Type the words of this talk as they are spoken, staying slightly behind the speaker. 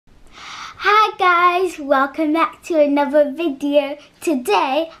guys, welcome back to another video.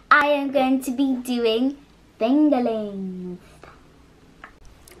 Today I am going to be doing Fingerling.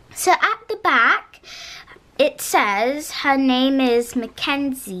 So at the back it says her name is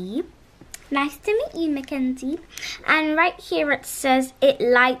Mackenzie. Nice to meet you, Mackenzie. And right here it says it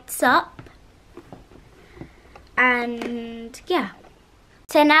lights up. And yeah.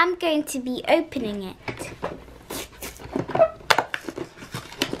 So now I'm going to be opening it.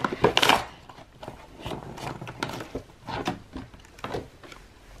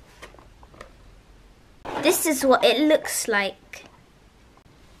 This is what it looks like.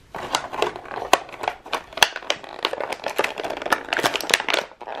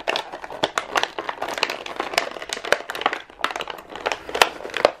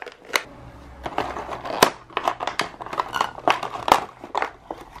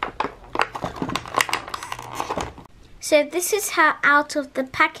 So this is her out of the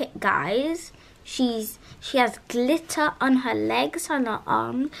packet, guys. She has glitter on her legs, on her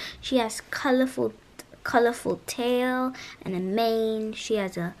arms. She has colourful tail and a mane. She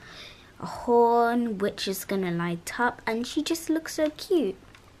has a horn which is gonna light up, and she just looks so cute.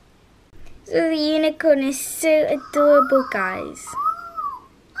 So the unicorn is so adorable, guys.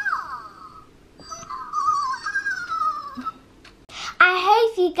 I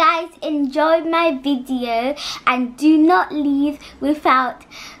hope you guys enjoyed my video, and do not leave without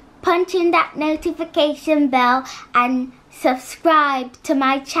punching that notification bell and subscribe to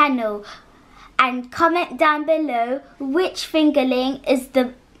my channel. And comment down below which fingerling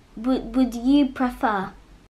would you prefer.